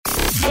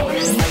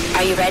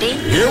Are you ready?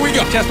 Here we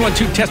go. Test 1,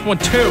 2, test 1,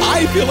 2.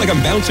 I feel like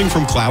I'm bouncing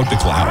from cloud to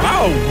cloud.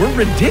 Wow, we're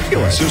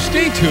ridiculous. So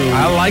stay tuned.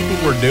 I like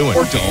what we're doing.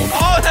 Or don't.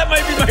 Oh, that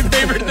might be my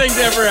favorite thing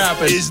to ever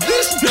happen. Is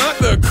this not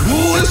the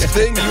coolest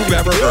thing you've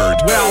ever heard?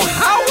 Well,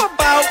 how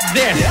about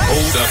this?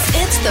 Hold up.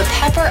 It's the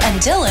Pepper and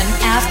Dylan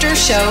After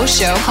Show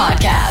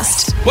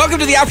Podcast. Welcome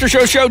to the After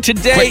Show.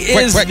 Today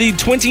Quick. is the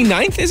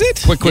 29th, is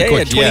it? Quick.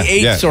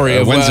 28th, sorry.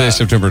 of, Wednesday,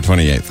 September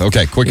 28th.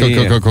 Okay, quick.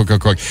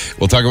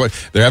 We'll talk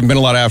about, there haven't been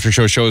a lot of After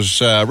shows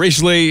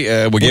recently.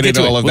 We'll get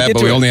into all of that,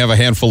 but we only have a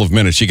handful of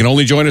minutes. You can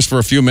only join us for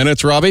a few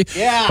minutes, Robbie?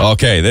 Yeah.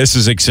 Okay, this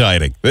is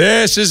exciting.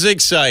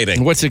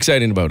 What's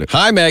exciting about it?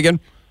 Hi, Megan.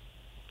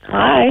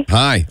 Hi.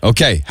 Hi.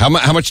 Okay, how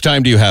much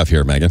time do you have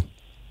here, Megan?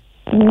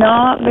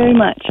 Not very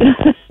much.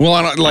 Well,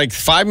 on like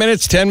 5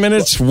 minutes, 10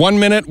 minutes, 1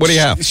 minute? What do you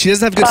have? She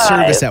doesn't have good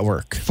service at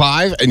work.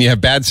 5, and you have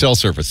bad cell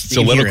service. It's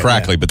a You little hear it,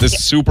 crackly, yeah. but this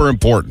is super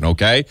important,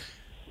 okay?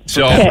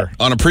 So, Okay.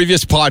 on a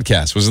previous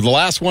podcast, was it the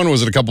last one or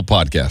was it a couple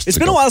podcasts? It's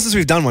been a while since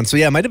we've done one, so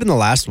yeah, it might have been the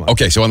last one.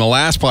 Okay, so on the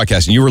last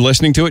podcast, and you were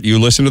listening to it, you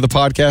listen to the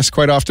podcast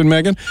quite often,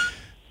 Megan?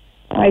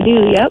 I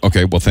do, yep.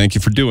 Okay, well, thank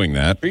you for doing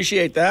that.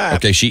 Appreciate that.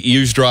 Okay, she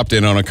eavesdropped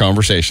in on a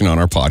conversation on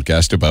our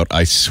podcast about,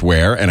 I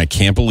swear, and I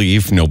can't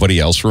believe nobody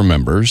else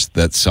remembers,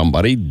 that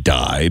somebody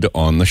died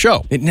on the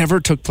show. It never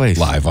took place.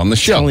 Live on the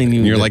show. Telling you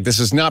And you're that- like, this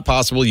is not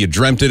possible. You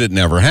dreamt it. It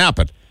never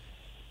happened.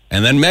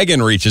 And then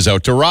Megan reaches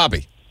out to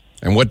Robbie.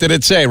 And what did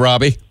it say,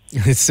 Robbie?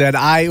 It said,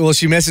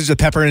 she messaged the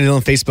Pepper and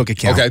Dylan Facebook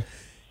account. Okay.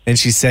 And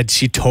she said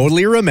she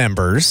totally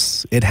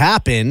remembers it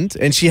happened,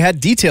 and she had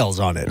details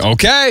on it.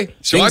 Okay.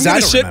 So Things I'm going I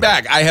to don't sit remember.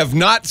 back. I have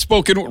not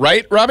spoken,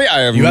 right, Robbie?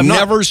 I have, You have not.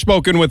 never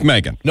spoken with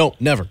Megan. No,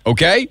 never.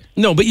 Okay?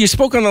 No, but you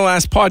spoke on the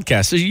last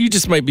podcast, so you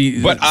just might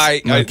be... But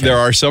Okay. there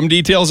are some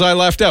details I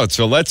left out.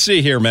 So let's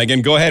see here,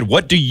 Megan. Go ahead.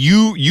 What do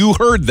you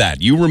heard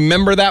that? You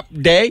remember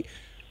that day?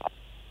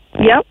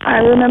 Yep, I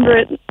remember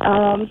it.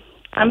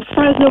 I'm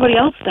surprised nobody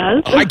else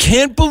does. I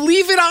can't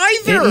believe it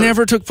either. It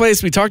never took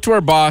place. We talked to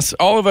our boss.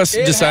 All of us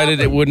decided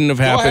happened. it wouldn't have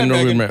Go ahead,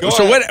 happened. Megan. Go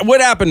So ahead.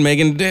 what happened,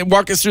 Megan?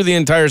 Walk us through the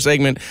entire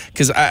segment,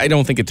 because I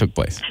don't think it took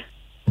place.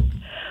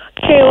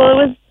 Okay,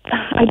 well,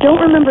 I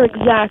don't remember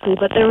exactly,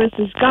 but there was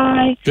this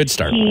guy. Good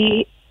start.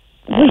 He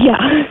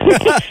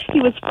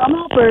was from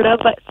Alberta,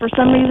 but for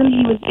some reason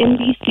he was in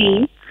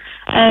BC.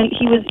 And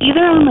he was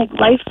either on, like,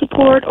 life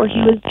support or he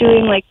was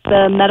doing, like,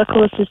 the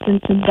medical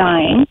assistance in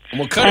dying.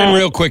 We'll cut in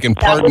real quick and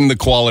pardon the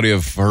quality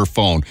of her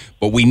phone,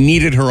 but we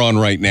needed her on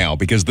right now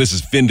because this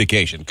is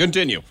vindication.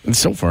 Continue.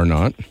 So far,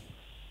 not.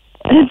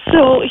 And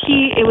so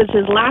it was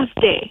his last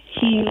day.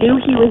 He knew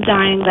he was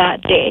dying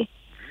that day.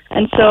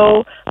 And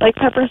so, like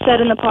Pepper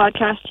said in the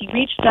podcast, he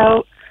reached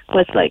out,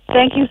 was like,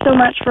 thank you so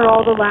much for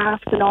all the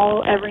laughs and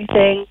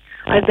everything.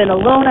 I've been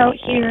alone out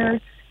here.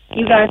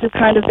 You guys have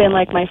kind of been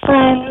like my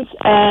friends.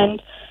 And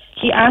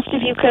he asked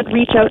if you could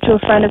reach out to a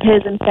friend of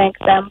his and thank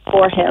them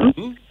for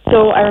him.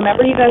 So I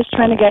remember you guys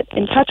trying to get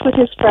in touch with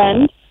his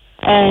friend,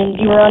 and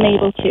you were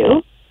unable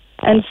to.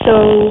 And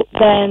so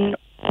then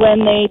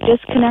when they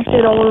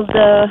disconnected all of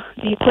the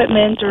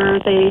equipment, or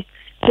they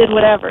did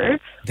whatever,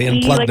 They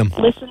unplugged him.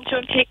 listened to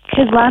him take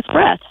his last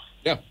breath.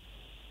 Yeah.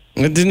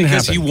 It didn't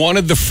Because happen. he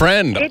wanted the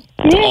friend It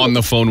did. on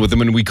the phone with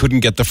him, and we couldn't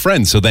get the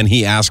friend. So then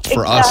he asked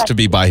for us to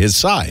be by his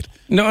side.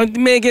 No,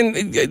 Megan,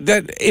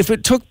 that if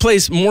it took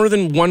place, more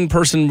than one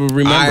person would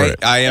remember it.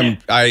 I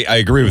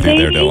agree with you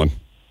there, Maybe. Dylan.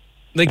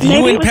 Like, Maybe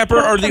you it and was Pepper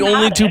so are the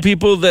only two traumatic.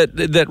 people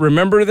that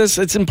remember this.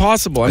 It's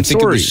impossible. I'm I think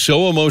sorry. it was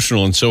so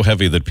emotional and so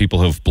heavy that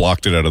people have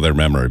blocked it out of their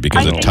memory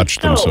because I it think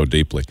touched them so. so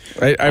deeply.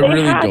 I They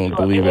really had don't to.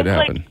 believe it was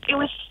happened. Like, it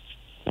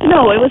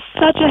was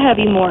such a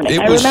heavy morning. It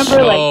I was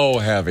remember, so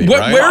heavy, What,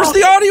 right? Where's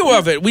the audio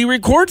of it? We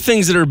record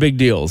things that are big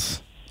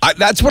deals.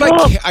 That's what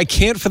I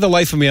can't for the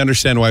life of me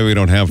understand why we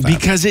don't have that.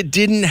 Because it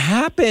didn't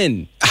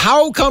happen.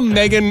 How come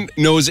Megan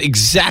knows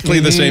exactly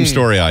the same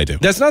story I do?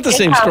 That's not the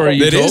same story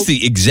you It told. is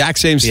the exact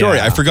same story.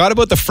 Yeah. I forgot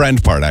about the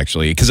friend part,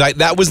 actually, because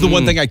that was the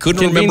one thing I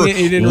couldn't remember. Convenient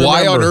you didn't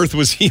Why on remember. earth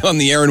was he on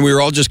the air, and we were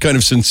all just kind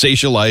of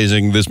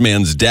sensationalizing this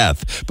man's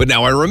death. But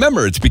now I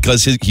remember it's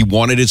because he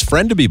wanted his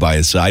friend to be by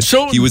his side.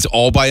 So he was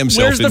all by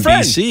himself Where's in the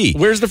friend? BC.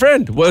 Where's the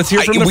friend? Well, let's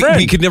hear from the friend.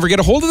 We could never get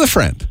a hold of the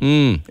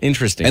friend.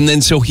 Interesting. And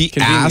then so he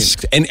Convenient.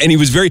 asked, and he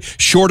was very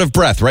short of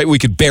breath, right? We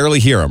could barely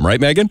hear him, right,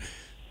 Megan?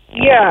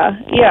 Yeah.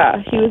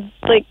 He was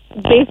like,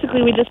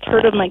 basically we just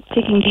heard him like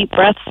taking deep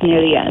breaths near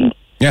the end.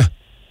 Yeah.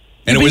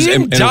 And But he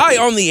didn't die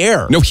on the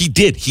air. No, he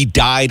did. He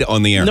died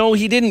on the air. No,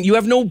 he didn't. You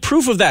have no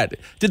proof of that.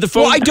 Did the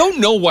phone? Well, I don't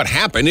know what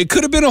happened. It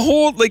could have been a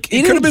whole, it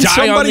He could have been didn't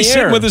die on somebody the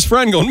sitting air. with his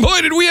friend going, boy,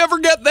 did we ever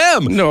get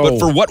them. No. But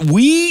for what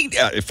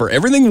for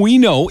everything we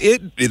know,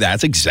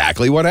 that's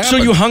exactly what happened. So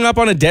you hung up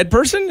on a dead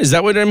person? Is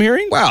that what I'm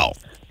hearing? Well,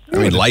 I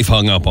mean, life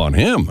hung up on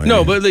him.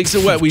 No, but like, so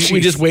what? We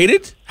just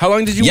waited? How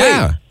long did you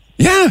Yeah. wait?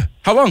 Yeah.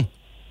 How long?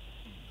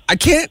 I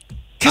can't.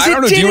 'Cause I don't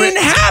it know. Do you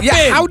didn't happen.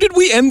 Yeah, how did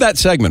we end that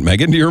segment,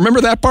 Megan? Do you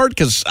remember that part?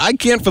 Because I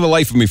can't for the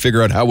life of me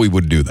figure out how we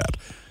would do that.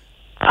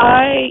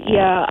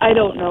 I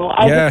don't know.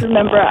 I just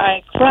remember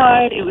I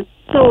cried. It was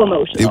so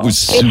emotional.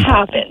 It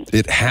happened.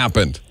 It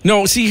happened.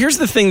 No, see, here's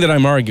the thing that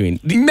I'm arguing.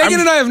 Megan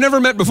and I have never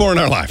met before in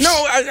our lives.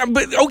 No,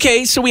 but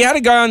okay, so we had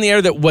a guy on the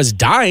air that was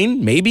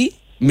dying, maybe.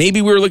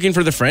 Maybe we were looking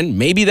for the friend.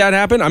 Maybe that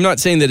happened. I'm not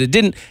saying that it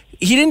didn't.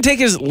 He didn't take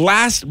his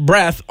last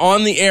breath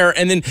on the air,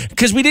 and then,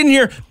 because we didn't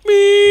hear,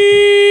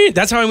 me.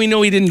 That's how we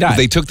know he didn't die.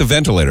 They took the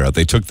ventilator out.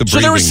 They took the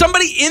breathing. So there was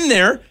somebody in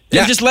there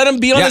and just let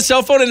him be on the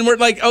cell phone, and we're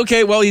like,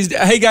 okay, well,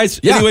 hey guys,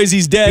 anyways,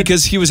 he's dead.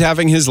 Because he was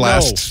having his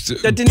last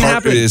that didn't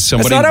happen. Is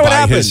somebody That's not how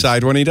by it his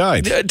side when he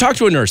died. Talk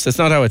to a nurse. That's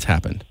not how it's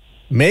happened.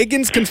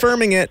 Megan's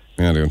confirming it.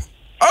 Yeah, dude.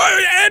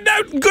 And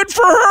good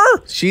for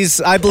her.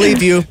 I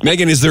believe you.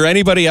 Megan, is there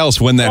anybody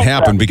else when that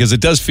happened? Because it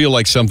does feel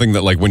like something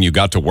that, like, when you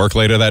got to work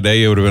later that day,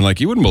 you would have been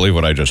like, you wouldn't believe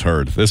what I just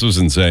heard. This was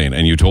insane.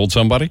 And you told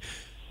somebody?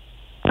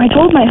 I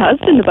told my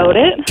husband about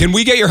it. Can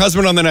we get your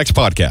husband on the next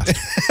podcast?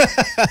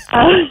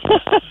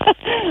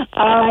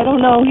 I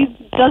don't know. He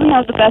doesn't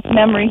have the best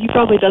memory. He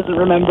probably doesn't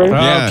remember.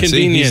 Yeah,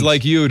 convenient. See, he's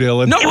like you,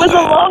 Dylan. No, it was a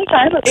long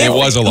time ago. It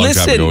was a long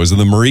time ago. It was in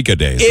the Marika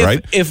days,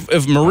 right? If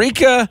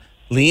Marika,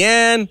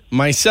 Leanne,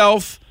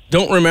 myself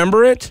don't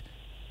remember it,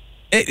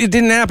 it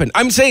didn't happen.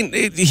 I'm saying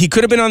he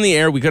could have been on the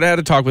air. We could have had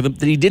a talk with him.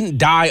 That he didn't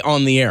die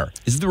on the air.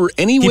 Is there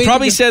any way? He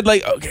probably said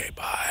like, "Okay,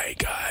 bye,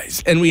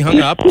 guys," and we hung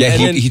up. Yeah,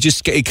 he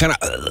just kind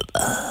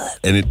of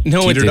and it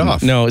teetered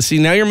off. No, see,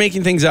 now you're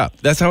making things up.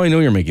 That's how I know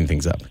you're making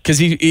things up. Because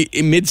he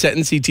in mid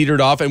sentence he teetered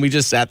off, and we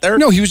just sat there.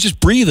 No, he was just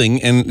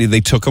breathing, and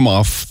they took him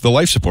off the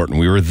life support, and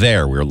we were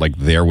there. We were like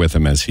there with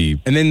him as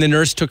he. And then the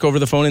nurse took over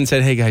the phone and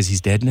said, "Hey guys,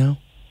 he's dead now."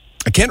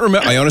 I can't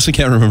remember. I honestly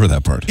can't remember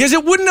that part. Because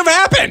it wouldn't have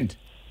happened.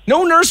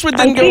 No nurse would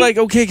then go like,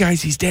 okay,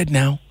 guys, he's dead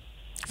now.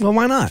 Well,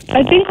 why not?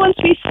 I think once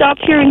we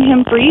stopped hearing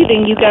him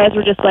breathing, you guys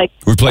were just like,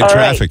 we played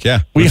Traffic,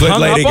 yeah. We played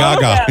hung Lady up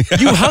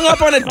Gaga. You hung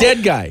up on a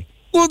dead guy.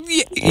 Well,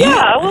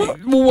 yeah.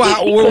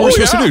 Wow, what we're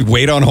supposed to do?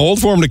 Wait on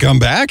hold for him to come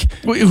back?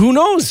 Who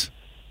knows?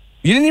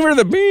 You didn't even hear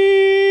the beep.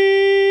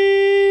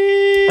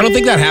 I don't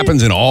think that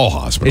happens in all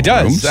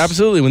hospital rooms.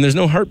 Absolutely. When there's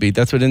no heartbeat,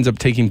 that's what ends up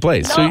taking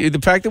place. No, so the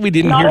fact that we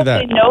didn't not hear if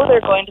that. They know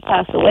they're going to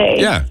pass away.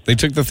 Yeah, they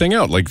took the thing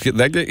out. Like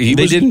that. They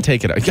didn't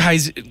take it out.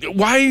 Guys,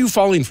 why are you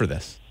falling for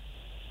this?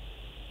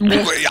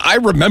 I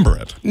remember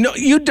it. No,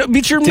 you don't.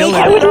 But you're making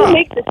Why would you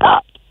make this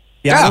up?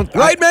 Yeah,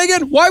 right,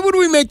 Megan? Why would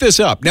we make this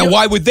up? Now,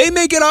 why would they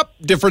make it up?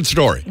 Different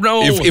story. No.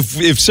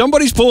 If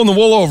somebody's pulling the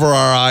wool over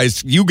our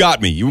eyes, you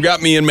got me. You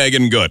got me and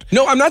Megan good.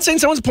 No, I'm not saying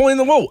someone's pulling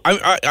the wool.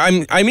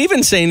 I'm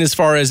even saying, as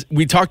far as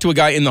we talked to a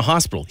guy in the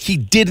hospital, he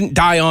didn't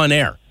die on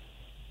air.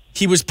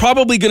 He was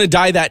probably going to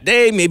die that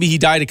day. Maybe he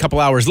died a couple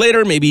hours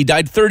later. Maybe he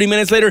died 30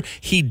 minutes later.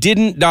 He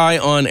didn't die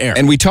on air.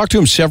 And we talked to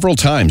him several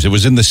times. It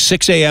was in the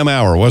 6 a.m.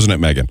 hour, wasn't it,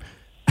 Megan?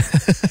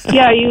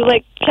 Yeah, you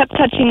kept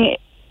touching it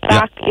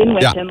back in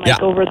with him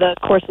over the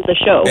course of the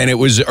show. And it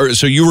was,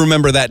 so you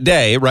remember that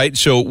day, right?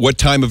 So what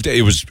time of day?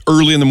 It was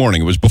early in the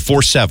morning. It was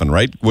before 7,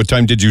 right? What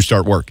time did you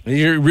start work?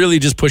 You're really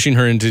just pushing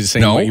her into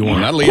saying what you want.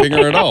 No, I'm not leading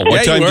her at all.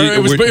 What time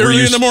it was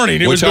early in the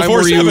morning. It was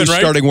before 7, right? What time were you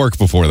starting work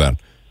before then?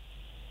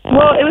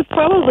 Well, it was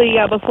probably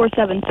before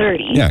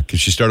 7:30. Yeah,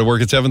 because she started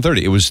work at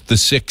 7:30. It was the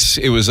 6.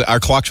 It was our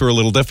clocks were a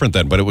little different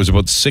then, but it was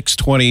about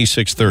 6:20,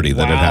 6:30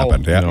 that it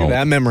happened. Yeah,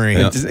 that memory.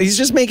 Yeah. He's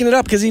just making it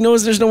up because he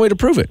knows there's no way to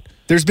prove it.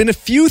 There's been a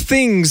few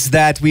things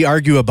that we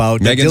argue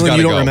about that Dylan,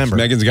 you don't remember.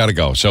 Megan's got to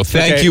go. So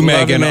thank you,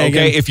 Megan.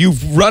 Okay, if you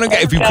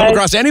come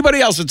across anybody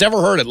else that's ever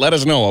heard it, let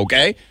us know.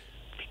 Okay.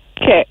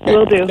 Okay,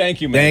 will do.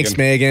 Thank you, Megan. Thanks,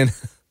 Megan.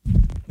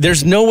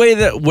 There's no way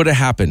that would have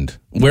happened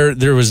where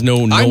there was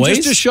no noise. I'm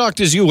just as shocked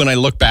as you when I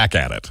look back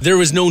at it. There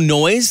was no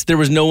noise. There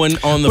was no one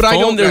on the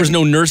phone. There was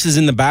no nurses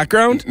in the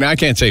background. Now, I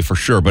can't say for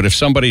sure, but if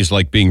somebody's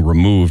like being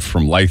removed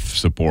from life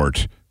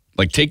support,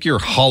 like take your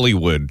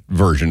Hollywood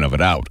version of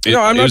it out.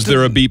 Is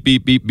there a beep,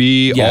 beep, beep,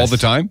 beep all the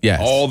time?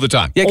 Yes. All the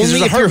time. Yeah,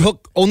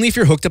 only if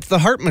you're hooked up to the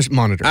heart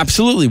monitor.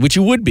 Absolutely, which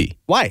you would be.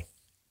 Why?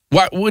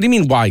 What do you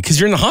mean, why?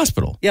 Because you're in the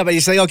hospital. Yeah, but you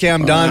say, okay,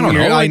 I'm done.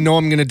 I know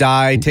I'm going to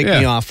die. Take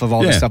me off of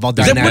all this stuff. I'll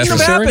die. That wouldn't have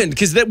happened,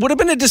 because that would have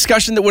been a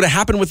discussion that would have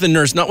happened with the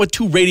nurse, not with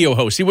two radio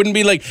hosts. He wouldn't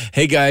be like,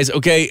 hey, guys,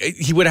 okay.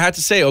 He would have had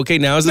to say, okay,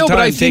 now's the time. But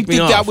I take think me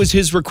off. that was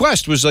his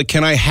request, was like,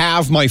 can I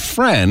have my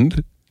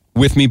friend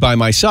with me by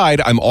my side?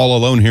 I'm all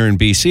alone here in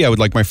BC. I would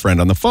like my friend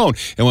on the phone.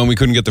 And when we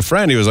couldn't get the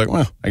friend, he was like,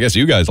 well, I guess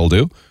you guys will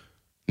do.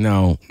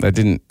 No, that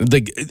didn't.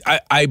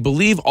 I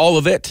believe all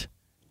of it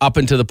up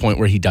until the point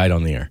where he died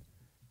on the air.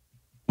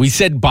 We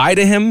said bye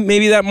to him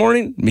maybe that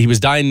morning. He was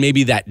dying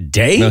maybe that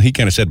day. No, he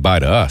kind of said bye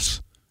to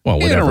us. Well,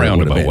 whatever. In a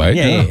roundabout way.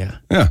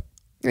 Yeah.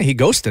 Yeah, he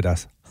ghosted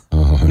us.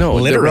 No,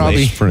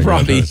 literally.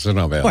 Robbie. It's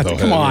not bad. What?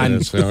 Come on.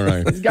 It's all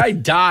right. This guy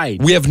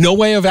died. We have no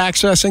way of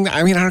accessing that.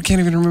 I mean, I can't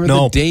even remember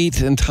the date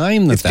and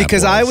time that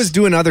because I was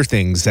doing other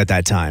things at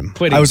that time.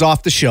 Quitting. I was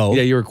off the show.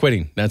 Yeah, you were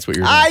quitting. That's what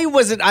you were doing. I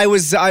wasn't. I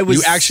was.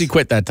 You actually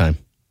quit that time.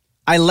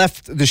 I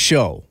left the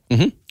show.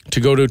 To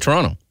go to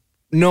Toronto.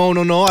 No.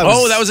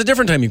 That was a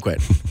different time you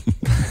quit.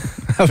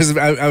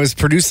 I was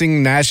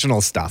producing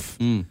national stuff.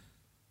 And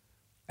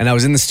I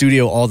was in the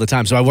studio all the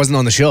time. So I wasn't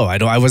on the show.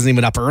 I wasn't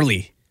even up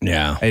early.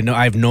 Yeah.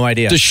 I have no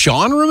idea. Does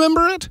Sean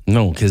remember it?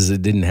 No, because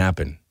it didn't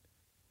happen.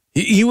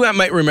 He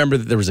might remember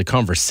that there was a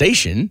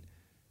conversation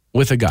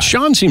with a guy.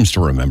 Sean seems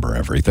to remember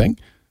everything.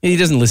 He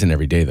doesn't listen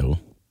every day, though.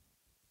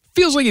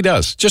 Feels like he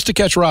does, just to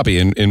catch Robbie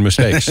in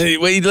mistakes.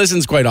 Well, he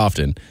listens quite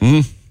often.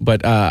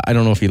 But I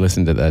don't know if he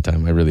listened at that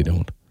time. I really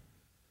don't.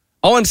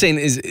 All I'm saying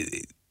is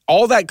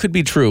all that could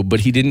be true, but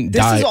he didn't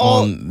die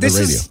on the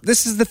radio.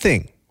 This is the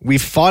thing.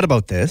 We've fought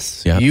about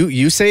this. Yeah.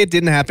 You say it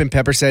didn't happen.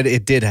 Pepper said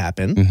it did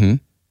happen. Mm-hmm.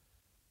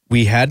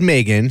 We had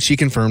Megan. She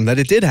confirmed that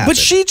it did happen. But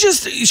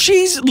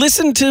she's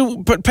listened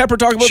to Pepper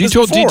talk about She this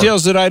told before.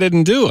 details that I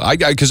didn't do.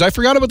 Because I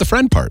forgot about the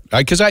friend part.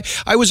 Because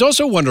I was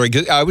also wondering,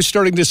 I was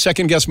starting to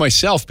second guess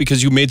myself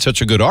because you made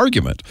such a good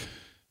argument.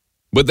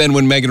 But then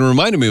when Megan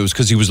reminded me, it was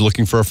because he was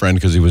looking for a friend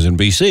because he was in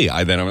BC.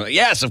 I'm like,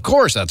 yes, of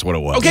course, that's what it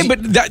was. Okay, but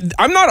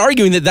I'm not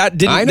arguing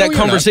that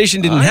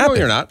conversation didn't happen. I know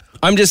you're not.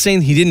 I'm just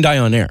saying he didn't die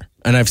on air.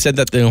 And I've said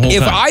that the whole time.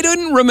 If I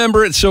didn't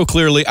remember it so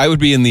clearly, I would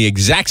be in the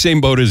exact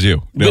same boat as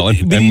you,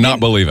 Dylan, and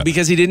not believe it.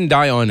 Because he didn't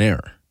die on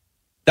air.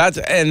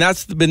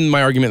 That's been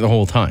my argument the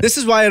whole time. This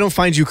is why I don't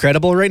find you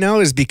credible right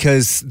now, is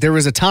because there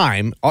was a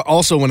time,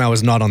 also when I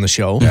was not on the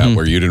show. Yeah,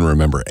 where you didn't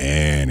remember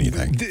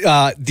anything.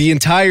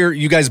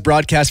 You guys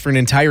broadcast for an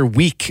entire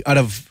week out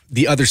of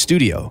the other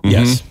studio.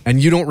 Yes.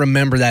 And you don't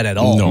remember that at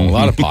all. No, a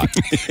lot of pot.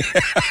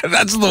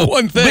 That's the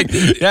one thing.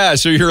 Yeah,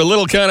 so you're a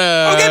little kind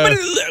of... Okay,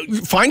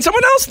 but find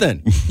someone else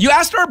then. You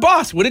asked our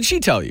boss. What did she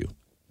tell you?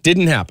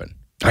 Didn't happen.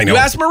 I know. You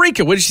asked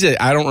Marika. What did she say?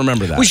 I don't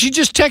remember that. Well, she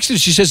just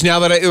texted. She says, now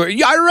that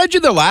I read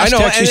you the last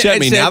text you sent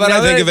me. Now that I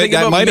think of it,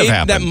 that might have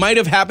happened. That might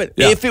have happened.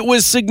 Yeah. If it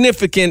was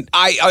significant.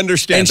 I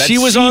understand. And that she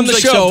was on the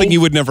like show. Something you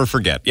would never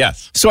forget.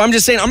 Yes. So I'm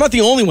just saying, I'm not the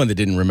only one that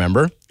didn't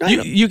remember.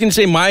 You can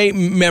say my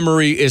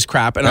memory is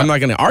crap, and I'm not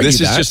going to argue that.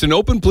 This is just an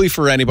open plea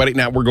for anybody.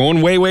 Now, we're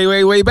going way, way,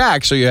 way, way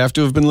back, so you have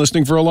to have been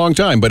listening for a long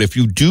time. But if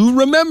you do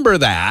remember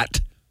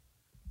that,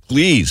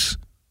 please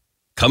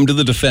come to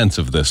the defense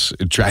of this.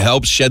 It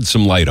helps shed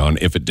some light on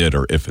if it did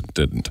or if it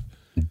didn't.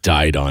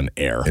 Died on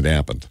air. It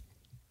happened.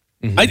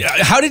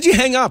 Mm-hmm. How did you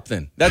hang up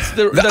then? That's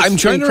I'm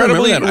trying to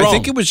remember that. Wrong. I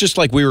think it was just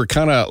like we were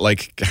kind of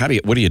like,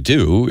 what do you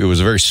do? It was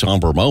a very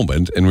somber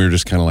moment, and we were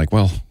just kind of like,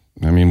 well,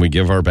 I mean, we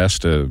give our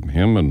best to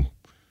him, and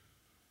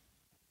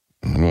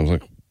I was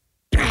like,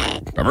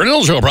 Pepper and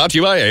Dylan Show brought to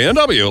you by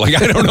A&W.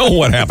 Like, I don't know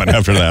what happened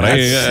after that.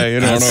 I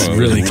don't That's know.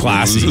 really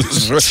classy.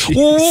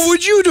 Well, what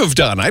would you have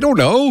done? I don't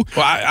know.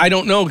 Well, I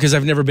don't know because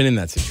I've never been in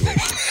that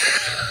situation.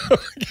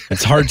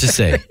 It's hard to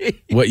say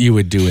what you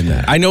would do in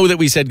that. I know that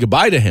we said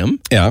goodbye to him.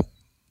 Yeah.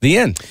 The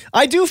end.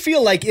 I do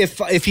feel like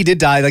if he did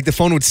die, like the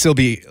phone would still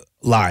be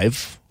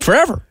live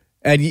forever.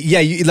 And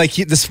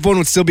this phone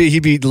would still be, he'd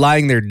be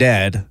lying there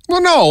dead.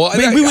 Well, no.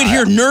 We would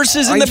hear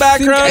nurses in the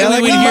background.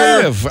 We would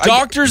hear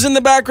doctors in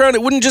the background.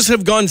 It wouldn't just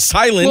have gone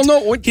silent.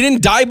 Well, no. He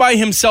didn't die by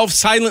himself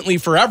silently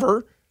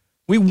forever.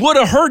 We would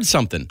have heard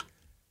something.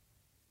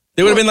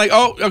 They would have been like,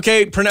 oh,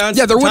 okay, pronounce.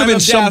 Yeah, there would have been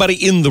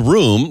somebody in the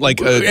room, like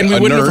a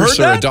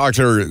nurse or a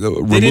doctor.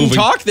 They didn't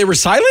talk? They were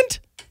silent?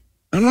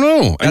 I don't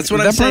know. That's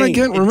what I'm saying. I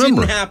can't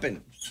remember. It didn't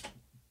happen.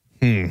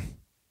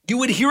 You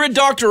would hear a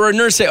doctor or a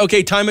nurse say,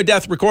 okay, time of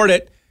death, record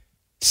it.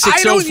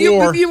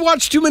 6:04. You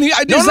watch too many.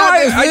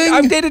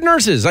 I've dated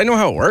nurses. I know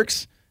how it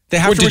works. They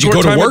have to did you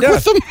go to work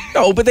with them?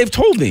 No, but they've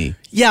told me.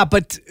 Yeah,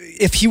 but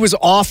if he was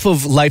off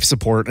of life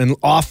support and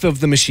off of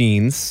the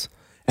machines...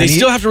 They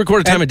still have to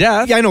record a time of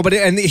death. Yeah, I know, but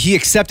he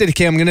accepted,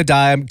 okay, I'm going to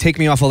die. Take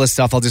me off all this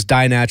stuff. I'll just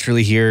die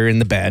naturally here in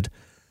the bed.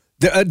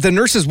 The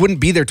nurses wouldn't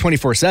be there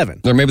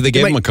 24/7. Or maybe they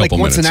gave him a couple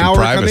minutes once an hour of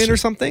privacy. come in or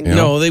something. You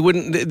know? No, they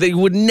wouldn't. They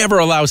would never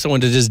allow someone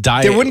to just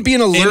die. There wouldn't be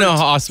an alert in a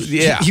hospital.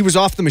 Yeah, he was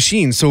off the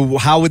machine. So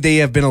how would they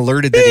have been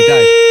alerted that he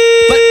died?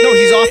 But no,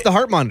 he's off the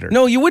heart monitor.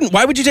 No, you wouldn't.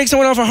 Why would you take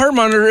someone off a heart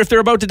monitor if they're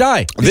about to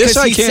die? Because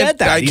I he said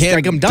that. I can't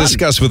like, I'm done.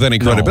 discuss with any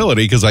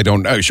credibility because I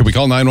don't know. Should we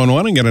call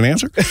 911 and get an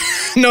answer?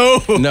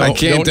 No, I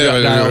can't. Don't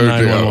dial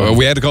 911.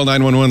 We had to call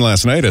 911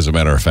 last night, as a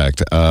matter of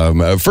fact.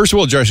 First of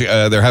all, Josh,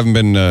 there haven't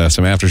been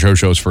some after-show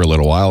shows for a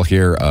little while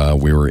here.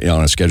 We were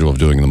on a schedule of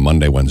doing them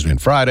Monday, Wednesday,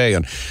 and Friday,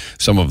 and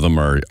some of them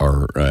are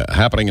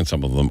happening and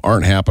some of them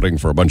aren't happening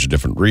for a bunch of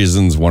different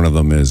reasons. One of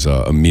them is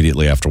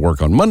immediately after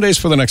work on Mondays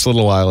for the next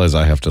little while, as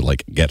I have to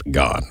get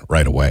gone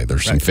right away.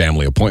 There's some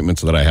family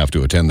appointments that I have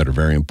to attend that are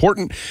very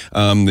important.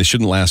 They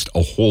shouldn't last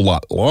a whole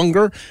lot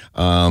longer,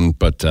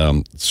 but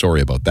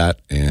sorry about that,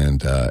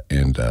 and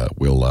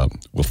we'll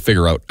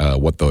figure out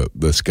what the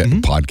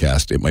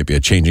podcast. It might be a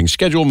changing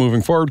schedule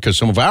moving forward because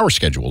some of our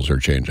schedules are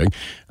changing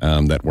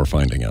that we're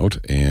finding out,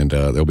 and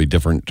there'll be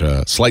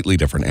slightly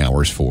different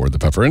hours for the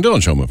Pepper and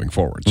Dylan Show moving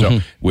forward.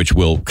 So, which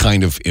will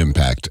kind of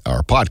impact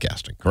our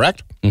podcasting.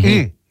 Correct?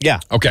 Mm-hmm. Yeah.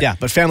 Okay. Yeah,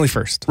 but family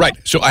first. Right.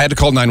 So I had to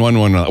call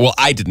 911. Well,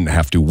 I didn't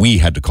have to. We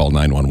had to call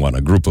 911,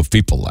 a group of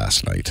people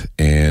last night.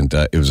 And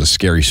it was a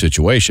scary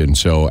situation.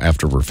 So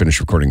after we're finished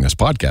recording this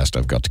podcast,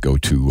 I've got to go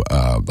to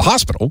the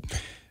hospital.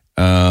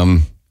 A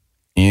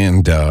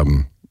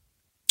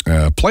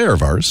player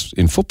of ours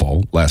in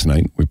football last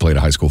night, we played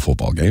a high school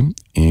football game.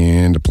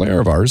 And a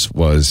player of ours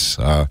was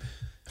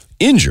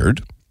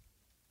injured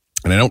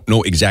And I don't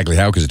know exactly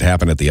how because it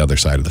happened at the other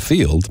side of the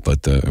field.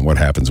 But what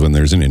happens when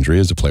there's an injury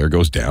is the player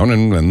goes down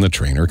and then the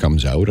trainer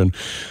comes out and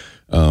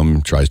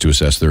tries to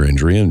assess their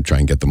injury and try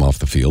and get them off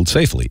the field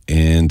safely.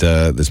 And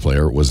this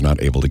player was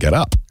not able to get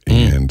up.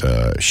 And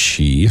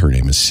her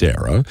name is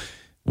Sarah,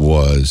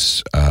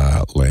 was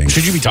laying...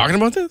 Should you be talking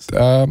about this?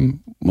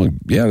 Well,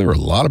 yeah, there were a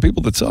lot of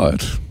people that saw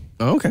it.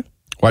 Oh, okay.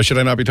 Why should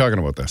I not be talking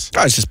about this?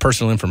 Oh, it's just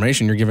personal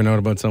information you're giving out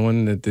about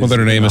someone that is Well, that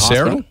her name is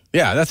Sarah?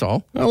 Yeah, that's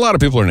all. A lot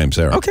of people are named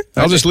Sarah. Okay.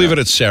 I'll just leave it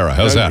at Sarah.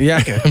 How's that?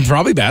 Yeah,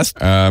 probably best.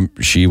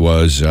 She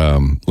was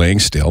laying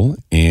still,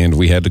 and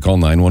we had to call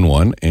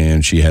 911,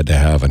 and she had to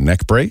have a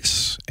neck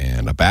brace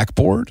and a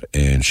backboard,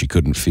 and she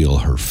couldn't feel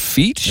her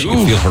feet. She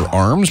could feel her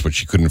arms, but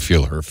she couldn't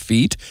feel her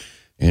feet.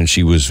 And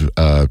she was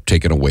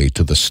taken away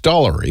to the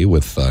stollery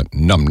with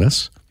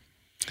numbness.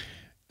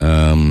 So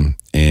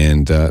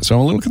I'm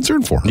a little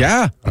concerned for her.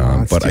 Yeah.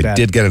 But I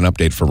did get an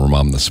update from her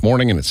mom this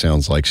morning, and it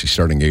sounds like she's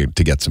starting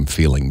to get some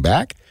feeling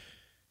back.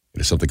 It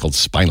is something called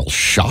spinal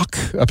shock,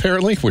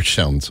 apparently, which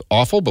sounds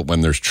awful. But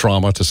when there's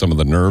trauma to some of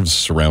the nerves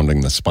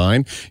surrounding the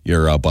spine,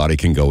 your body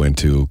can go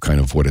into kind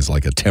of what is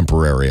like a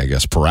temporary, I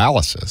guess,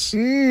 paralysis.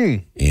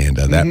 And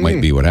that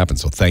might be what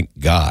happens. So thank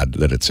God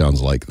that it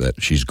sounds like that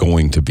she's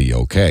going to be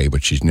okay,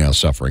 but she's now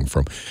suffering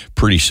from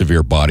pretty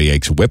severe body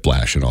aches,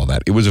 whiplash, and all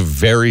that. It was a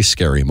very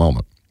scary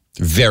moment.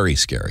 Very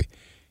scary.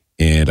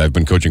 And I've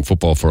been coaching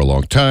football for a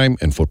long time,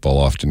 and football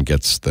often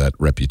gets that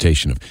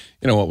reputation of,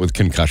 with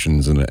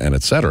concussions and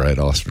et cetera, it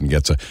often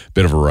gets a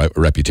bit of a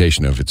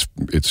reputation of it's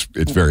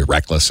very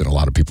reckless and a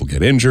lot of people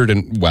get injured.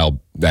 And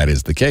while that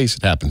is the case,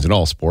 it happens in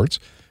all sports,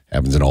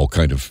 happens in all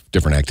kind of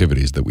different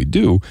activities that we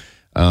do.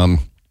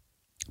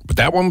 But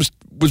that one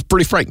was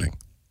pretty frightening.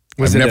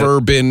 I've never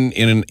been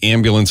in an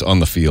ambulance on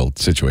the field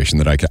situation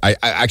that I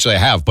actually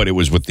have, but it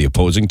was with the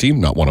opposing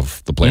team, not one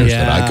of the players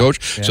that I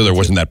coach. So there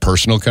wasn't that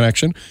personal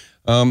connection.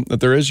 That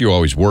there is, you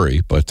always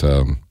worry, but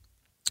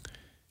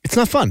it's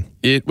not fun.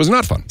 It was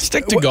not fun.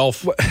 Stick to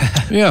golf.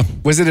 Yeah.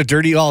 Was it a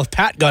dirty?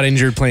 Pat got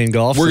injured playing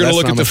golf. We're going to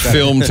look at the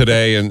film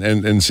today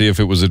and see if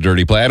it was a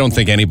dirty play. I don't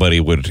think anybody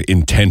would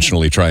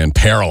intentionally try and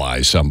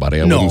paralyze somebody.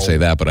 I wouldn't say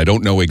that, but I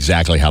don't know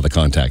exactly how the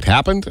contact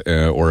happened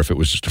or if it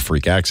was just a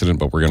freak accident,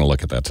 but we're going to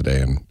look at that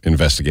today and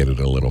investigate it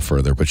a little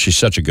further. But she's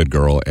such a good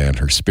girl, and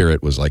her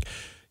spirit was like,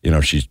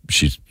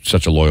 she's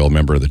such a loyal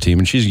member of the team,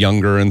 and she's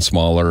younger and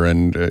smaller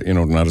and,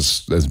 not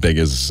as big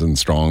and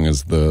strong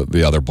as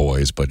the other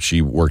boys, but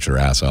she works her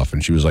ass off.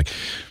 And she was like,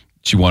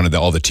 she wanted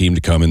all the team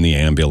to come in the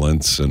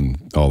ambulance and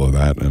all of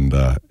that. And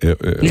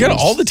you got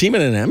all the team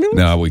in an ambulance?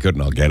 No, we couldn't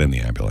all get in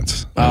the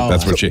ambulance.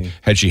 That's what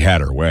she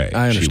had her way.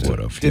 She would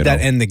have. Did that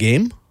end the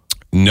game?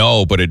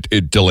 No, but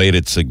it delayed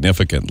it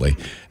significantly.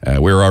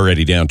 We were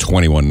already down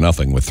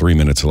 21-0 with 3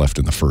 minutes left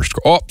in the first.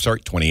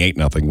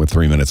 28-0 with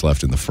 3 minutes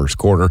left in the first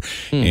quarter.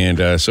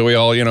 And so we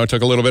all,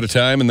 took a little bit of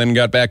time and then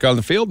got back on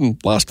the field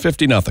and lost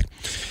 50-0.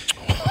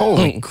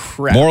 Holy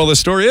crap! Moral of the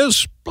story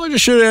is, I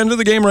just should have ended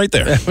the game right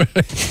there.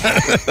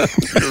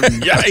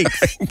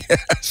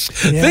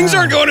 Yikes! Yeah. Things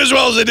aren't going as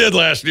well as they did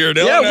last year,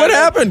 Dylan. Yeah, what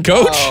happened,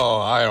 Coach? Oh,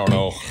 I don't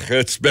know.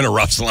 It's been a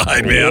rough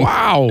slide, man.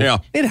 Wow. Yeah,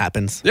 it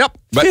happens. Yep,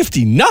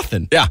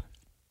 50-0. Yeah.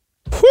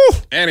 Whew.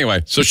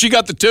 Anyway, so she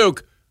got the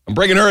toque. I'm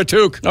bringing her a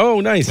toque. Oh,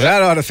 nice.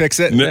 That ought to fix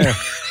it. Well,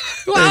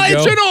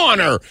 it's an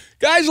honor.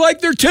 Guys like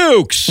their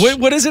toques. Wait,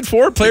 what is it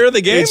for? Player of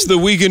the game? It's the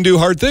We Can Do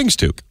Hard Things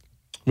toque.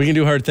 We Can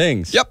Do Hard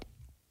Things. Yep.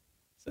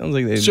 Sounds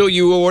like they... So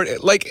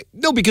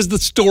no, because the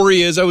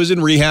story is I was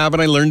in rehab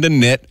and I learned to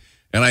knit.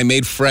 And I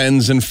made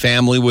friends and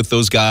family with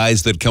those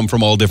guys that come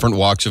from all different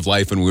walks of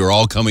life. And we were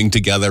all coming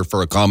together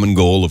for a common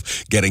goal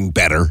of getting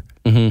better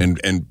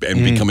and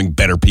becoming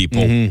better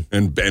people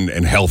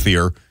and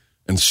healthier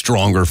and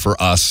stronger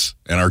for us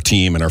and our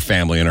team and our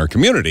family and our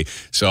community.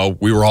 So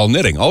we were all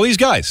knitting. All these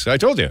guys, I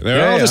told you,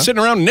 they're all just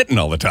sitting around knitting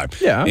all the time.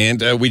 Yeah.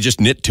 And we just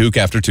knit toque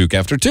after toque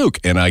after toque.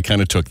 And I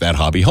kind of took that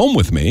hobby home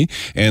with me.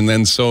 And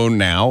then so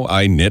now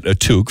I knit a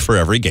toque for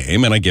every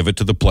game and I give it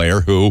to the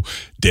player who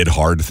did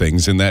hard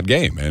things in that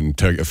game and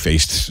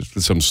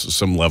faced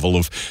some level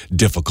of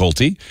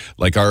difficulty,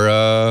 like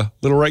our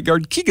little right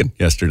guard Keegan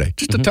yesterday.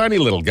 Just a tiny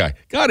little guy.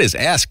 Got his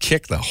ass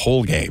kicked the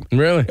whole game.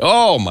 Really?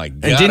 Oh, my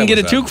God. And didn't get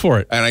a toque for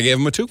it. And I gave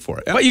him a toque for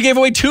it. Yeah. What, you gave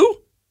away 2?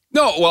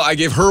 No, well, I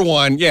gave her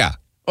one, yeah.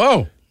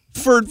 Oh.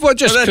 For what?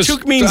 Just that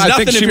toque means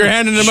nothing if you're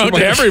handing them out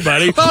to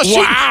everybody.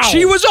 Wow.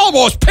 She was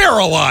almost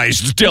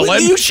paralyzed, Dylan. Well,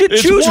 you should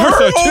choose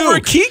her over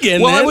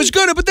Keegan. Well, I was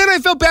good, but then I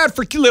felt bad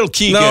for little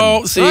Keegan.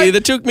 No, see,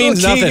 the toque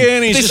means nothing.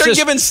 They start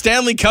giving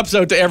Stanley Cups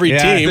out to every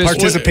team.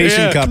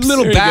 Participation cups.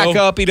 Little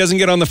backup. He doesn't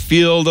get on the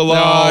field a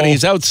lot.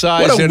 He's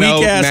outside. What a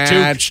weak-ass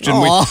toque.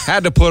 And we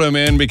had to put him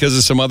in because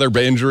of some other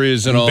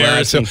injuries and all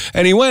that. So,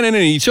 and he went in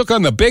and he took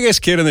on the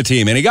biggest kid in the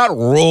team, and he got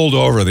rolled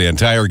over the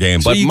entire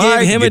game. So but you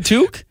gave him a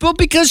toque? Well,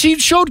 because he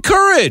showed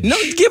courage. No,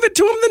 give it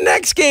to him the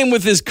next game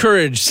with his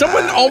courage.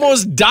 Someone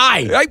almost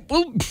died.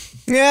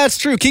 Yeah, it's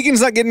true.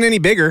 Keegan's not getting any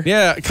bigger.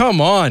 Yeah, come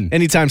on.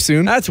 Anytime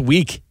soon. That's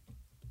weak.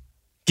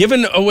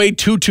 Giving away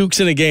 2 toques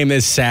in a game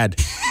is sad.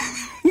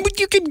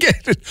 you can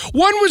get it.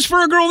 One was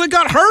for a girl that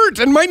got hurt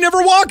and might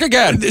never walk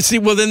again. See,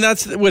 well, then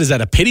what is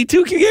that, a pity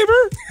toque you gave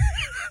her?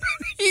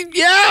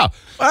 Yeah.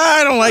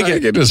 I don't like I it.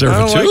 think it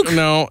deserves a toque.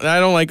 No, I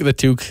don't like the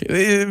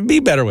toque. Be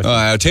better with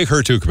it. Take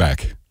her toque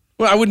back.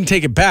 Well, I wouldn't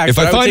take it back. If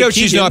but I would find take out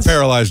she's not Keegan's.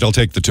 paralyzed, I'll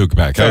take the toque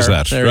back. How's Fair.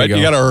 that? There Right? you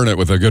You go. got to earn it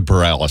with a good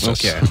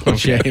paralysis. Okay.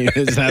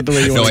 Is that the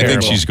way you No, want I to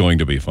think she's going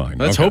to be fine.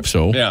 Let's hope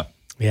so. Yeah.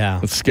 Yeah.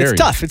 It's scary. It's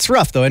tough. It's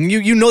rough, though. And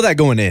you know that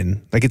going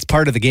in. Like, it's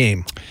part of the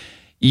game.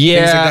 Yeah,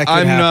 Things like that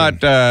could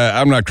happen.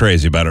 I'm not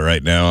crazy about it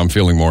right now. I'm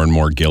feeling more and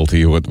more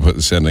guilty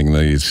with sending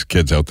these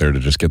kids out there to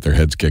just get their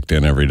heads kicked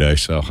in every day.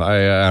 So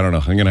I don't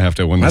know. I'm gonna have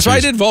to win. That's why I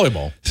did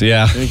volleyball. So,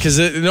 yeah, Because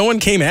no one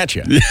came at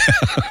you.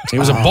 It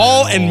was a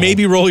ball and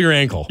maybe roll your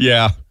ankle.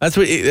 yeah. That's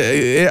what.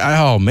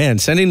 Oh man,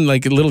 sending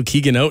like little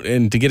Keegan out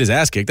and to get his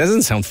ass kicked, that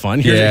doesn't sound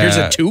fun. Here's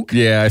a toque.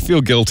 Yeah, I feel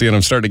guilty and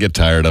I'm starting to get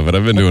tired of it.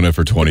 I've been doing it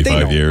for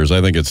 25 years.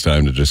 I think it's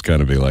time to just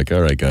kind of be like,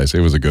 all right, guys, it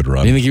was a good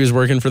run. You think he was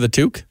working for the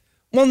toque?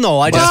 Well, no,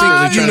 I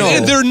just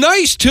think, They're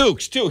nice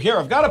toques too. Here,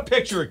 I've got a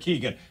picture of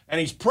Keegan, and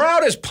he's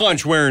proud as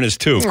punch wearing his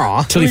toque.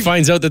 Aw. Till he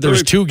finds out that there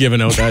was two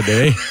given out that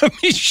day.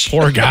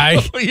 Poor guy.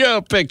 Yeah,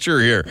 a picture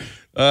here.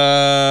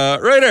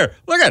 Right there.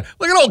 Look at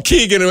old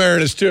Keegan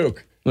wearing his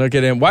toque. Look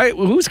at him. Why?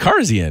 Whose car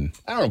is he in?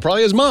 I don't know,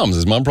 probably his mom's.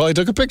 His mom probably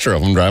took a picture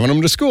of him driving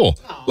him to school.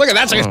 Look at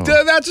that's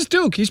his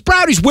toque. He's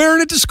proud. He's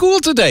wearing it to school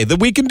today. That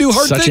we can do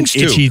hard Such an things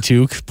itchy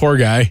too. toque. Poor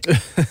guy.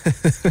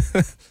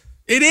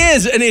 It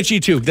is an itchy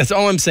toque. That's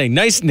all I'm saying.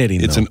 Nice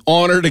knitting. It's though. an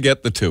honor to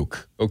get the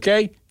toque.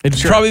 Okay. It'd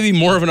probably be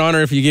more of an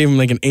honor if you gave him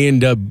like an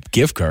A&W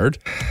gift card.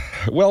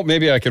 Well,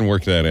 maybe I can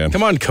work that in.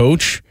 Come on,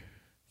 coach.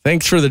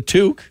 Thanks for the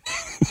toque.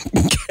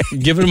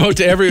 Giving them out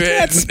to every.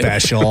 That's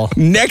special.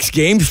 Next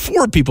game,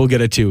 4 people get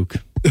a toque.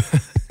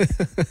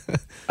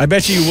 I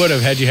bet you would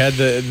have had you had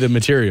the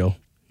material.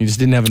 You just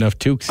didn't have enough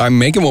toques. I'm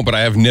making one, but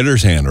I have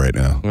knitter's hand right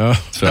now. Oh.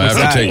 So I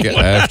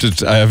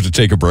have to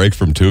take a break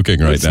from toquing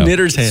right It's now.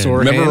 knitter's hand. Sore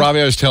Remember, hand? Robbie,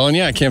 I was telling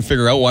you, I can't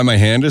figure out why my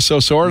hand is so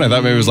sore. And I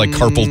thought maybe it was like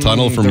carpal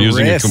tunnel from the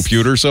using wrist. a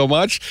computer so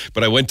much.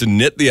 But I went to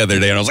knit the other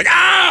day and I was like,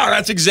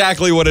 that's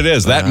exactly what it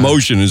is. That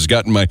motion has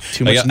gotten my...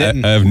 Too much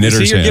knitting. I have knitter's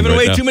See, you're hand giving right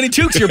away now. too many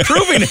toques. You're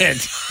proving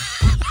it.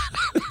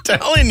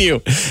 Telling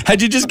you.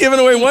 Had you just given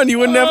away one, you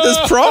wouldn't have this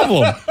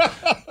problem.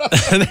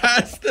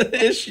 That's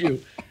the issue.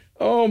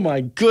 Oh,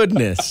 my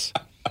goodness.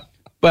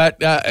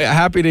 But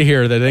happy to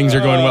hear that things are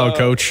going well,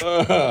 Coach.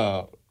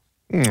 Aw.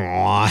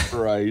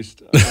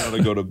 Christ. I want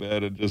to go to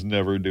bed and just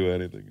never do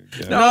anything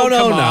again. No.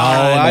 come on.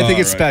 I think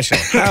it's All right.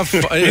 special. Have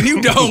fun. And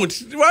you don't.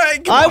 Why?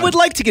 Come I on. would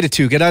like to get a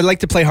toque, and I'd like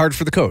to play hard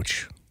for the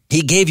coach.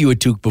 He gave you a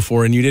toque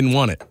before and you didn't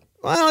want it.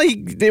 Well,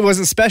 it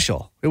wasn't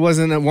special. It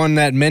wasn't one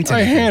that meant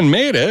I anything.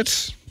 handmade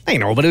it. I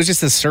know, but it was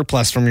just a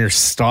surplus from your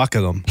stock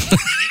of them.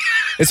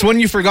 It's one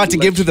you forgot to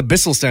give to the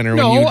Bissell Center.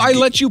 No, when you, I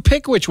let you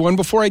pick which one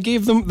before I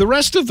gave them the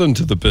rest of them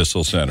to the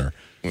Bissell Center.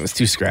 It was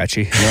too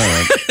scratchy.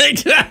 All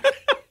right.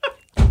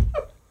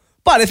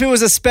 But if it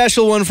was a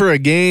special one for a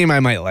game, I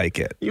might like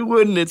it. You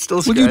wouldn't. It's still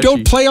Well, scratchy. you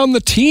don't play on the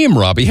team,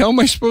 Robbie. How am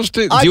I supposed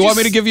to? Do you want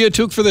me to just- give you a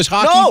toque for this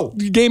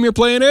hockey game you're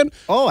playing in?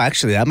 Oh,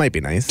 actually, that might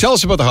be nice. Tell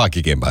us about the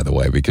hockey game, by the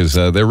way, because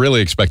they're really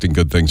expecting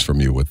good things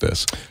from you with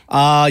this.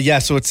 Yeah,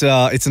 so it's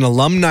an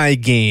alumni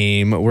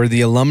game where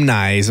the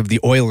alumni of the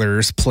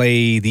Oilers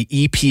play the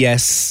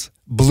EPS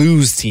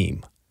Blues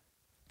team.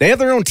 They have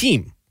their own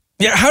team.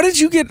 Yeah, how did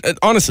you get,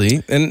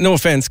 honestly, and no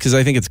offense, because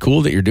I think it's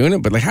cool that you're doing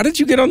it, but like, how did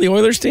you get on the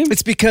Oilers team?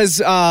 It's because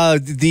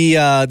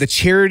the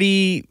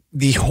charity,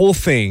 the whole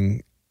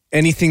thing,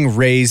 anything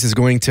raised is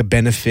going to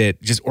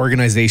benefit just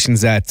organizations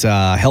that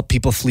help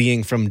people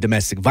fleeing from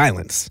domestic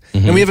violence.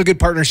 And we have a good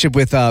partnership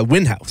with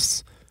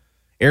Winhouse.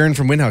 Erin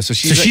from Winhouse. So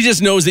she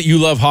just knows that you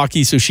love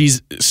hockey, so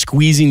she's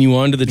squeezing you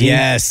onto the team?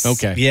 Yes.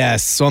 Okay.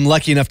 Yes. So I'm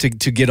lucky enough to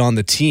get on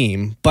the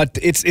team. But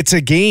it's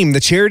a game, the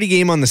charity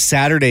game on the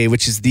Saturday,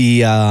 which is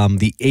the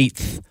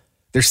 8th.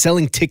 They're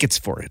selling tickets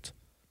for it.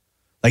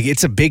 Like,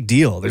 it's a big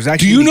deal. There's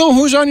actually. Do you know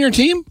who's on your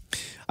team?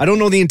 I don't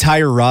know the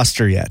entire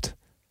roster yet.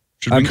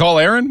 Should we call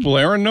Erin? Will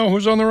Erin know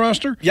who's on the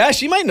roster? Yeah,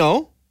 she might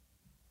know.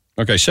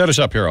 Okay, set us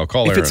up here. I'll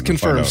call If Erin. it's and find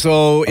confirmed. out.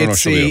 So I don't know if it's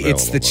she'll be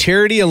it's the available,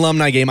 charity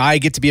alumni game. I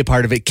get to be a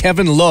part of it.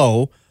 Kevin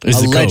Lowe, Is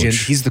a the legend.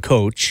 coach. He's the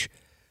coach.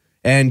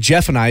 And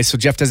Jeff and I, so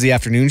Jeff does the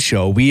afternoon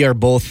show. We are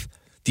both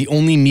the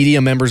only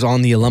media members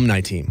on the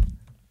alumni team.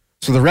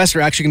 So the rest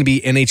are actually going to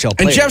be NHL And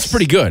players. Jeff's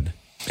pretty good.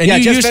 And Yeah,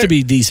 you Jeff's used to very-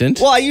 be decent.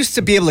 Well, I used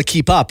to be able to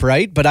keep up,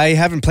 right? But I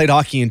haven't played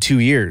hockey in 2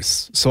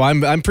 years. So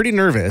I'm pretty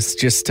nervous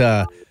just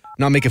to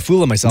not make a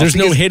fool of myself. There's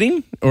no because-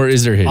 hitting, or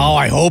is there hitting? Oh,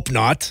 I hope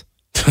not.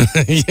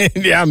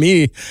 Yeah,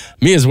 me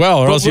as well,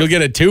 or else you'll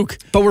get a toque.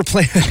 But we're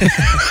playing.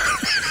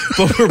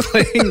 But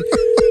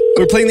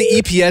we're playing the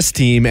EPS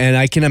team, and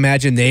I can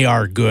imagine they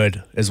are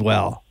good as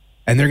well,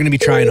 and they're going to be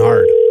trying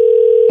hard.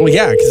 Well,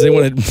 yeah, because they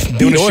want to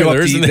beat wanna show up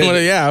Oilers, the- and they want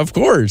to. Yeah, of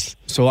course.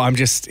 So I'm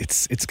just,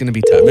 it's going to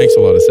be That tough. makes a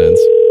lot of sense.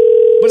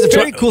 But it's a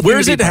very cool. Where thing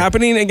is to it be part of.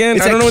 happening again?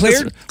 It's I don't at know Claire,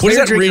 what this. What Claire does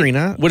that Drake re-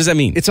 Arena. What does that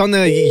mean? It's on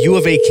the U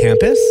of A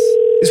campus.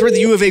 It's where the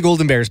U of A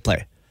Golden Bears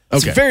play.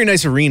 It's Okay. a very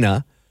nice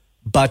arena,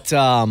 but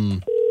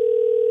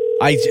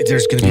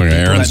There's going to be Okay,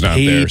 people Aaron's that not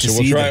paid there, to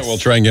so see we'll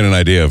try and get an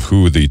idea of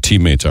who the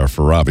teammates are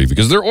for Robbie,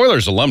 because they're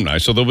Oilers alumni,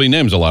 so there'll be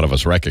names a lot of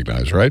us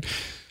recognize, right?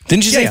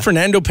 Didn't you say Yeah.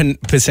 Fernando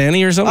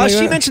Pisani or something like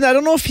She that? mentioned that. I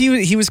don't know if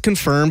he was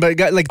confirmed, but a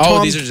guy like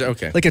Tom, these are just,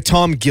 okay. like a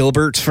Tom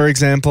Gilbert, for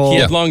example. He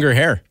had longer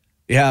hair.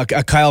 Yeah,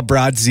 a Kyle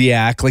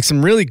Brodziak, like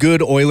some really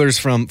good Oilers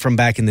from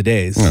back in the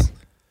days. Yeah.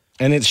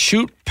 And it's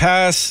Shoot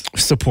Pass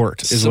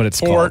Support is what it's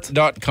called.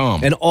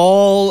 Support.com. And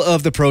all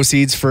of the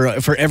proceeds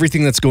for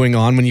everything that's going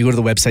on, when you go to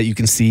the website, you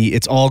can see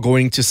it's all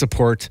going to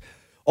support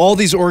all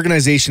these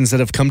organizations that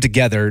have come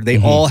together.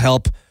 They all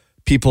help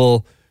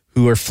people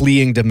who are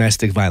fleeing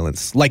domestic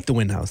violence, like the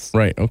Windhouse.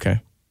 Right,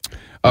 okay.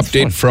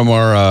 Update from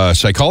our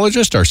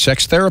psychologist, our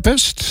sex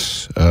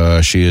therapist.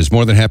 She is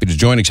more than happy to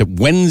join, except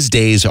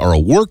Wednesdays are a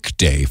work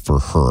day for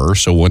her.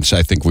 So once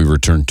I think we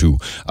return to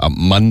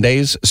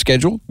Monday's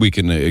schedule, we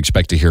can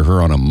expect to hear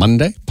her on a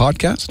Monday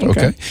podcast.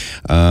 Okay.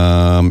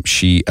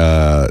 She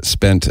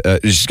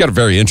she's got a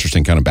very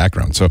interesting kind of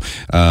background. So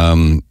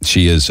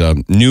she is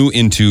new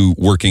into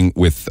working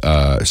with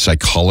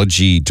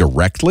psychology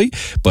directly,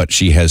 but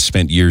she has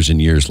spent years and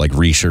years like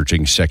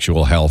researching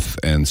sexual health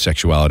and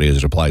sexuality as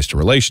it applies to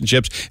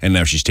relationships. And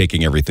now she's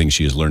taking everything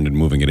she has learned and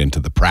moving it into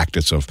the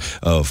practice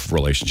of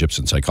relationships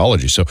and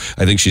psychology. So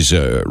I think she's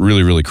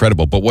really, really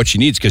credible. But what she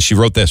needs, because she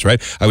wrote this,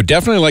 right? I would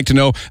definitely like to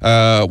know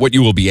what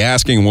you will be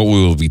asking and what we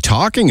will be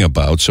talking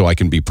about so I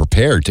can be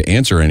prepared to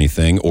answer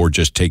anything or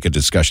just take a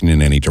discussion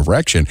in any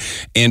direction.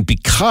 And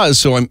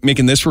so I'm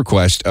making this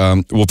request,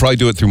 we'll probably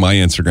do it through my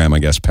Instagram, I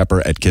guess,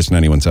 Pepper at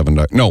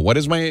Kiss917. No, what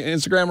is my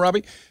Instagram,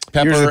 Robbie?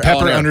 Pepper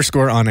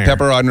underscore on air.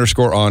 Pepper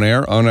underscore on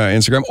air on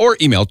Instagram, or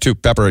email to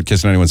pepper at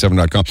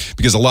kiss917.com,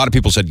 because a lot of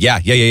people said,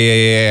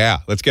 yeah,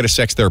 let's get a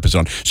sex therapist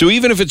on. So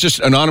even if it's just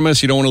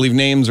anonymous, you don't want to leave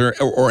names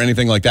or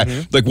anything like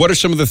that, like what are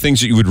some of the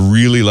things that you would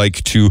really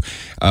like to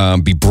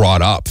be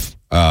brought up?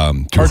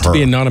 Hard to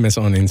be anonymous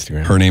on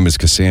Instagram. Her name is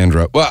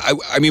Cassandra. Well,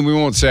 I mean, we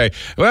won't say,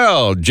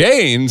 well,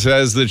 Jane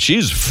says that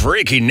she's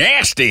freaky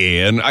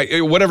nasty and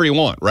whatever you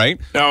want, right?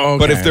 Oh, okay.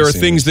 But if there are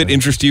things that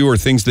interest you or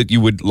things that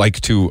you would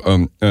like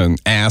to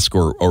ask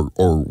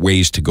or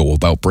ways to go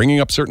about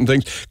bringing up certain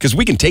things, because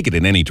we can take it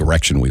in any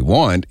direction we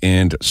want.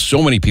 And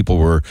so many people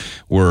were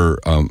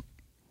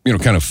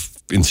kind of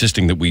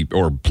insisting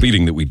or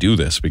pleading that we do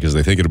this because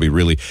they think it'll be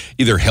really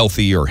either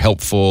healthy or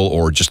helpful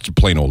or just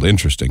plain old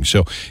interesting.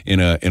 So in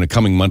a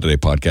coming Monday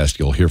podcast,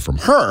 you'll hear from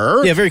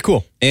her. Yeah, very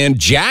cool. And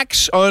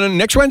Jax on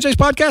next Wednesday's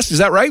podcast. Is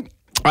that right?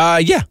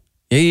 Yeah.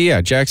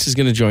 Jax is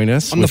going to join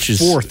us on the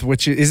 4th.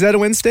 Which is that a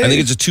Wednesday? I think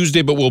it's a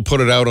Tuesday, but we'll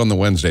put it out on the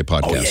Wednesday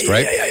podcast,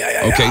 right? Yeah.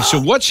 Okay, so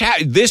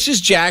this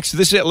is Jax.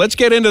 Let's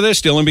get into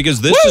this, Dylan,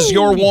 because this is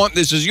your want.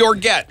 This is your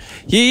get.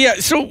 Yeah.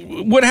 So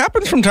what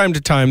happens from time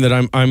to time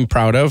that I'm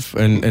proud of,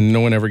 and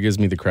no one ever gives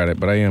me the credit,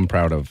 but I am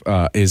proud of,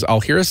 is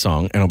I'll hear a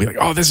song and I'll be like,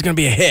 oh, this is going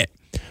to be a hit.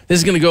 This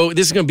is going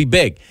to be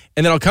big.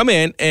 And then I'll come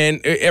in,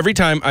 and every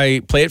time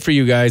I play it for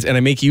you guys, and I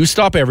make you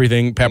stop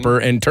everything, Pepper,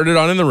 and turn it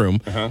on in the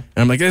room. And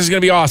I'm like, this is going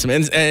to be awesome.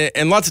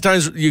 And lots of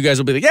times you guys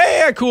will be like,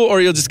 yeah, cool.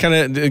 Or you'll just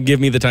kind of give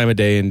me the time of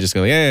day and just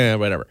go, yeah,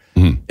 whatever.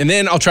 And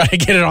then I'll try to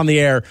get it on the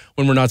air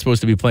when we're not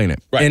supposed to be playing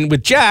it. Right. And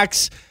with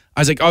Jax,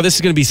 I was like, oh, this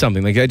is going to be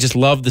something. Like, I just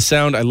love the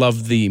sound. I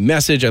love the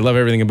message. I love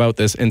everything about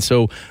this. And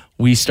so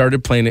we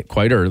started playing it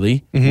quite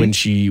early when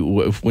she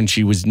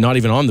was not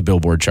even on the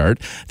Billboard chart.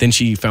 Then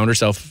she found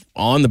herself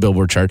on the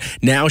Billboard chart.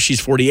 Now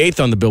she's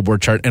 48th on the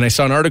Billboard chart. And I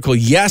saw an article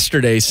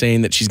yesterday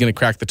saying that she's going to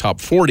crack the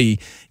top 40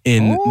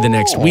 in the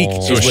next week.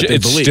 So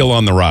it's still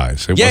on the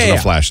rise. It wasn't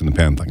a flash in the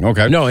pan thing.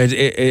 Okay. No,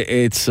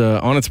 it's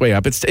on its way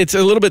up. It's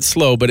a little bit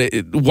slow, but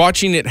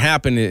watching it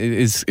happen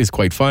is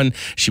quite fun.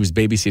 She was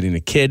babysitting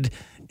a kid.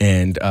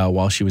 And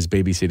while she was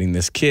babysitting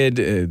this kid,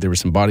 there were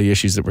some body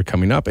issues that were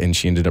coming up, and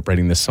she ended up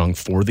writing this song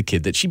for the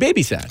kid that she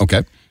babysat.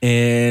 Okay.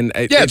 And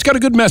it's got a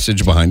good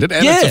message behind it,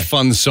 and it's a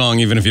fun song,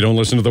 even if you don't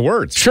listen to the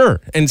words. Sure.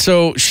 And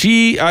so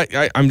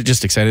I'm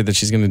just excited that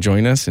she's going to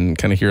join us and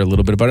kind of hear a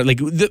little bit about it. Like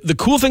the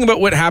cool thing about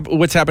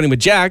what's happening with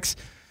Jax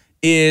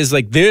is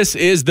like this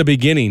is the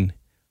beginning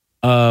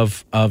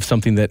of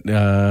something that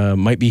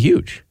might be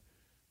huge.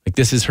 Like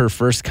this is her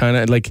first kind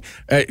of like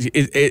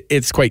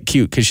it's quite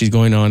cute because she's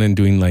going on and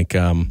doing like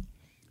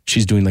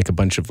she's doing like a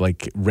bunch of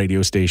like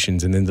radio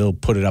stations, and then they'll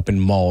put it up in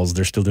malls.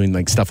 They're still doing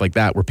like stuff like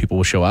that where people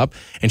will show up,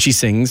 and she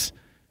sings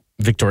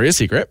Victoria's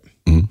Secret,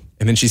 and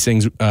then she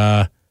sings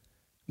the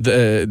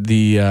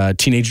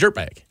Teenage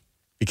Dirtbag.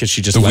 Because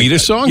she just the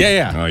Wheatus song?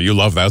 Yeah. Oh, you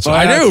love that song.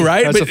 I do,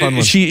 right? That's but a fun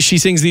one. She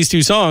sings these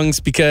two songs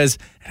because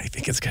I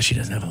think it's because she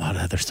doesn't have a lot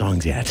of other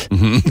songs yet.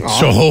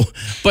 So,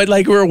 but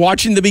like we're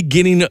watching the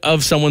beginning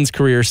of someone's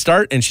career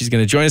start, and she's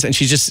going to join us, and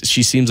she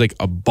seems like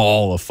a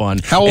ball of fun.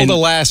 How old a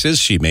lass is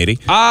she, matey?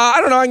 I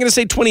don't know. I'm going to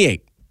say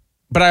 28,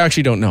 but I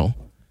actually don't know.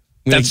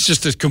 That's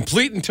just a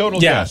complete and total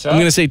guess. I'm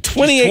going to say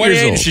 28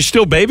 years old. She's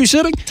still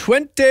babysitting?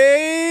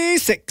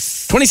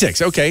 26.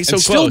 26. Okay, so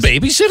and still close.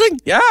 babysitting?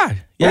 Yeah.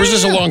 Or was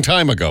this a long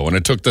time ago and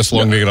it took this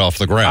long to get off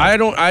the ground?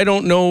 I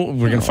don't know.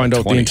 We're going to find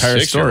out the entire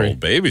story.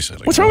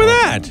 Babysitting. What's wrong with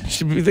that?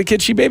 Should be the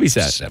kid she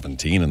babysat.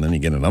 17, and then you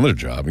get another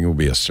job and you'll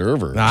be a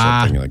server or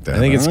something like that. I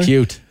think it's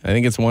cute. I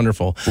think it's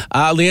wonderful.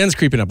 Leanne's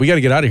creeping up. We got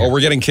to get out of here. Oh,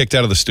 we're getting kicked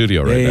out of the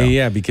studio right now.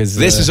 Yeah, because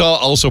this is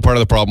also part of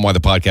the problem why the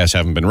podcasts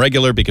haven't been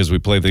regular, because we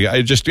play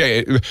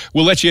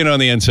we'll let you in on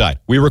the inside.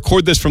 We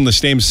record this from the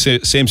same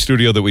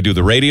studio that we do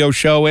the radio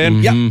show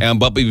in.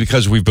 But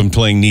because we've been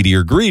playing Needy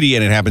or Greedy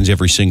and it happens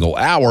every single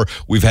hour,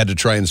 we've had to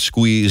try and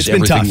squeeze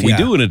everything we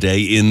do in a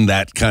day in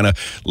that kind of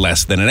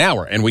less than an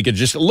hour. And we could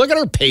just look at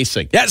our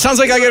pacing. Yeah, it sounds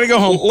like I got to go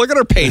home. Look at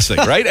our pacing,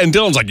 right? And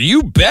Dylan's like,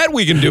 you bet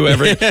we can do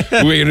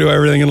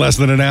everything in less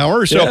than an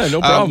hour. So no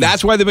problem.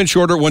 That's why they've been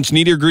shorter. Once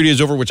Needy or Greedy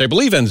is over, which I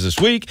believe ends this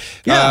week,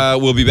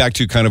 we'll be back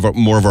to kind of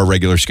more of our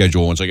regular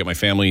schedule once I get my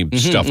family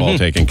stuff all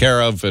taken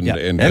care of.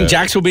 And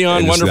Jax will be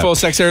on. Wonderful.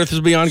 Sex Earth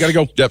will be on. Got to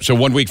go. Yep. So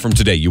 1 week from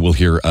today, you will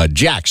hear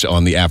Jax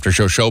on the After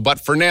Show. But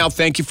for now,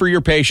 thank you for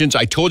your patience.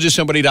 I told you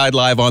somebody died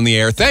live on the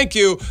air. Thank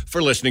you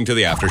for listening to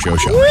the After Show.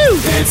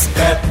 It's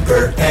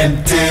Pepper and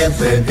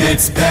Dylan.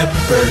 It's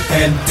Pepper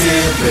and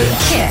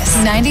Dylan. Kiss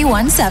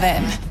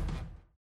 91.7.